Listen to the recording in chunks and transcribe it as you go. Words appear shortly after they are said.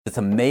It's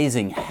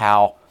amazing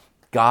how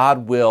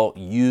God will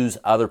use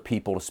other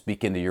people to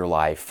speak into your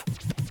life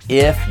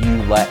if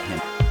you let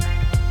Him.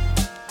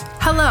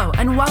 Hello,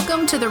 and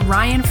welcome to the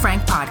Ryan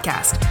Frank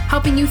Podcast,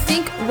 helping you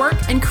think, work,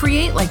 and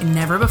create like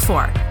never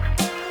before.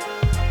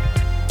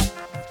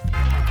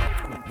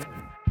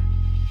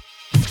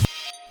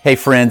 Hey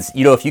friends,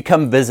 if you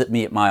come visit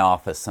me at my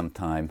office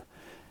sometime,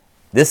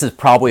 this is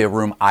probably a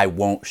room I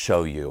won't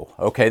show you.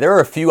 Okay, there are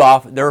a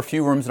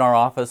few rooms in our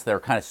office that are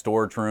kind of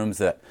storage rooms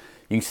that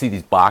you can see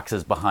these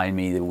boxes behind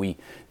me.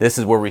 This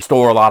is where we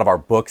store a lot of our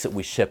books that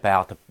we ship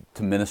out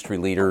to ministry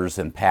leaders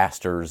and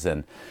pastors,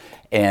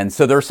 and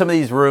so there are some of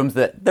these rooms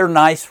that they're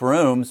nice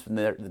rooms,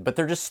 but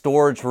they're just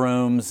storage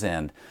rooms,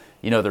 and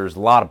there's a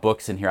lot of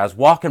books in here. I was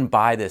walking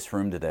by this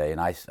room today,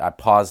 and I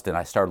paused and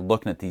I started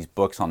looking at these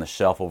books on the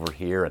shelf over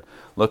here and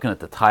looking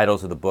at the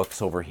titles of the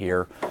books over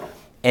here.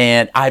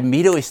 And I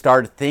immediately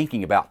started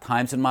thinking about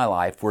times in my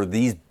life where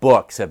these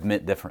books have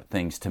meant different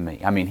things to me.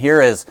 I mean,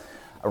 here is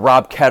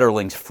Rob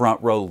Ketterling's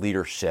Front Row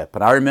Leadership.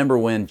 And I remember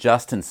when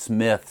Justin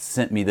Smith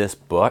sent me this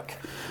book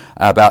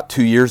about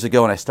 2 years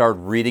ago, and I started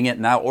reading it,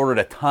 and I ordered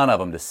a ton of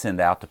them to send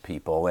out to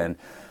people.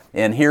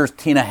 And here's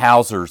Tina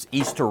Hauser's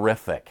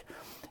Easterific.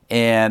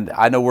 And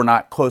I know we're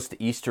not close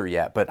to Easter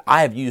yet, but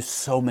I have used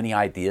so many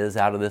ideas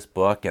out of this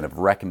book and have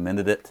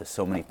recommended it to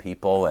so many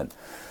people.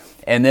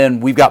 And then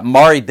we've got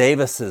Mari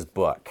Davis's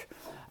book,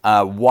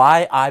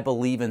 Why I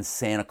Believe in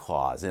Santa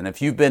Claus. And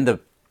if you've been to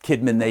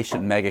Kidman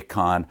Nation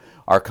MegaCon,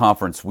 our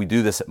conference, we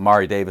do this at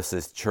Mari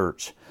Davis's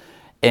church.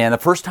 And the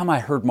first time I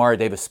heard Mari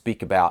Davis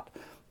speak about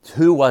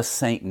who was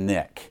Saint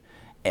Nick,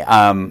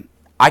 I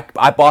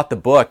bought the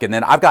book, and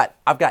then I've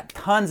got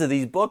tons of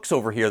these books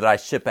over here that I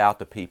ship out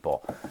to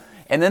people.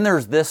 And then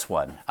there's this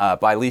one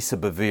by Lisa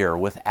Bevere,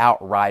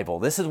 Without Rival.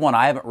 This is one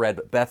I haven't read,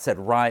 but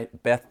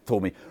Beth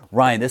told me,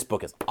 Ryan, this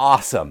book is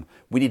awesome.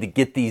 We need to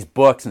get these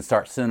books and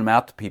start sending them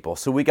out to people.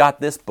 So we got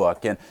this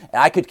book, and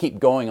I could keep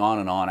going on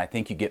and on. I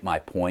think you get my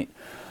point.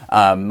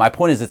 My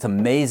point is, it's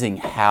amazing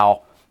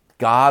how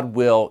God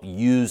will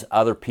use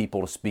other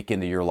people to speak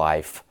into your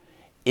life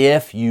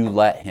if you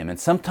let Him. And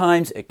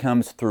sometimes it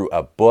comes through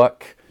a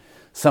book.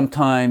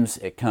 Sometimes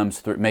it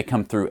may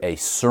come through a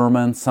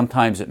sermon.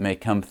 Sometimes it may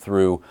come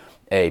through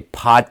a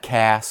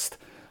podcast.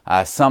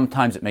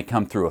 Sometimes it may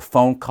come through a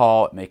phone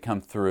call. It may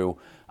come through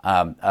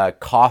a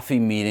coffee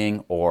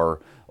meeting or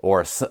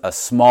a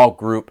small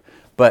group.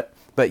 But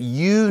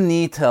you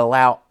need to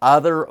allow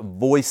other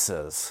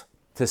voices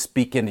to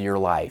speak into your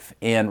life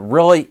and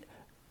really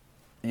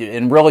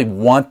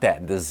want that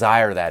and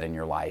desire that in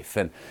your life.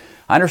 And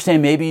I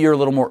understand maybe you're a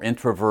little more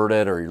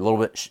introverted, or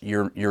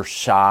you're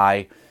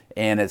shy,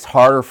 and it's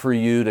harder for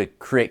you to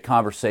create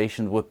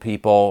conversations with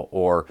people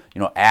or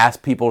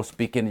ask people to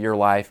speak into your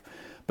life.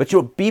 But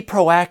you'll be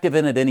proactive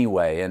in it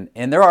anyway.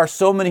 And there are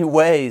so many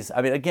ways.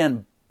 I mean,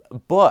 again,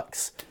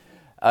 books.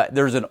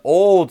 There's an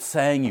old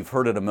saying, you've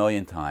heard it a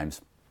million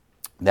times,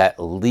 that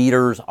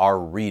leaders are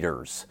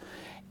readers.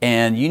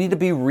 And you need to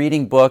be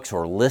reading books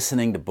or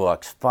listening to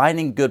books,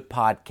 finding good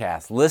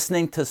podcasts,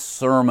 listening to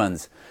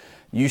sermons.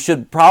 You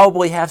should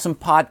probably have some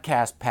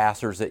podcast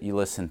pastors that you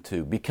listen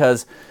to,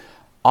 because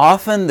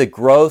often the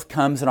growth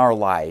comes in our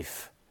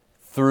life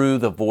through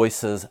the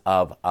voices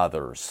of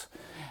others.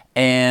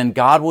 And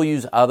God will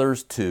use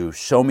others to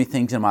show me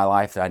things in my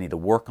life that I need to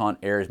work on,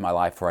 areas of my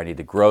life where I need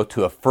to grow,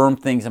 to affirm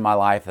things in my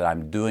life that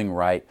I'm doing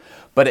right.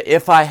 But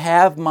if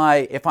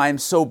I'm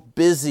so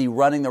busy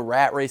running the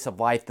rat race of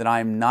life that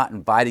I'm not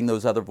inviting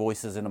those other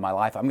voices into my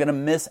life, I'm going to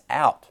miss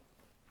out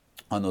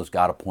on those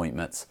God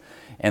appointments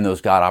and those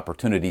God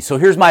opportunities. So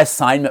here's my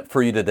assignment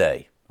for you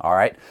today. All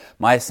right?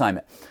 My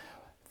assignment.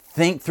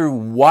 Think through,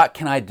 what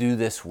can I do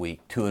this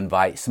week to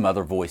invite some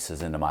other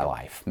voices into my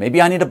life?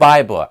 Maybe I need to buy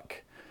a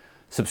book.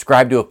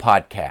 Subscribe to a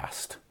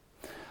podcast.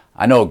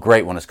 I know a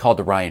great one. It's called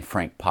the Ryan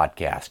Frank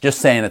Podcast. Just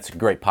saying, it's a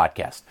great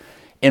podcast,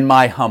 in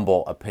my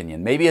humble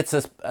opinion. Maybe it's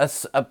a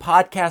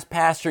podcast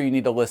pastor you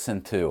need to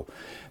listen to.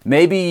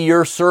 Maybe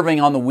you're serving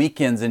on the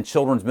weekends in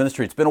children's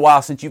ministry. It's been a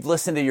while since you've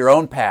listened to your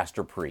own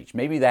pastor preach.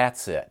 Maybe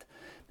that's it.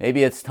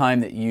 Maybe it's time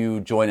that you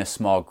join a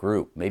small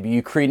group. Maybe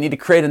you need to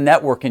create a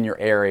network in your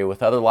area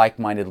with other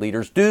like-minded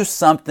leaders. Do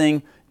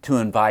something to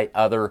invite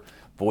other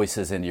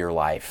voices into your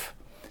life.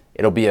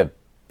 It'll be a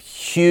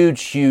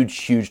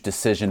huge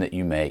decision that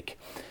you make.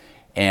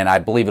 And I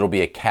believe it'll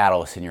be a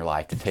catalyst in your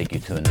life to take you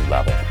to a new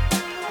level.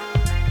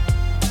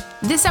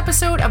 This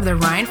episode of the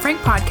Ryan Frank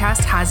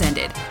Podcast has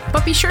ended,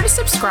 but be sure to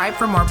subscribe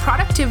for more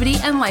productivity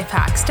and life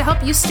hacks to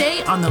help you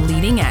stay on the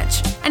leading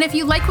edge. And if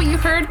you like what you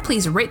heard,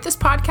 please rate this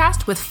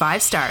podcast with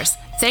 5 stars.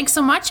 Thanks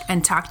so much,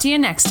 and talk to you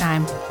next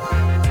time.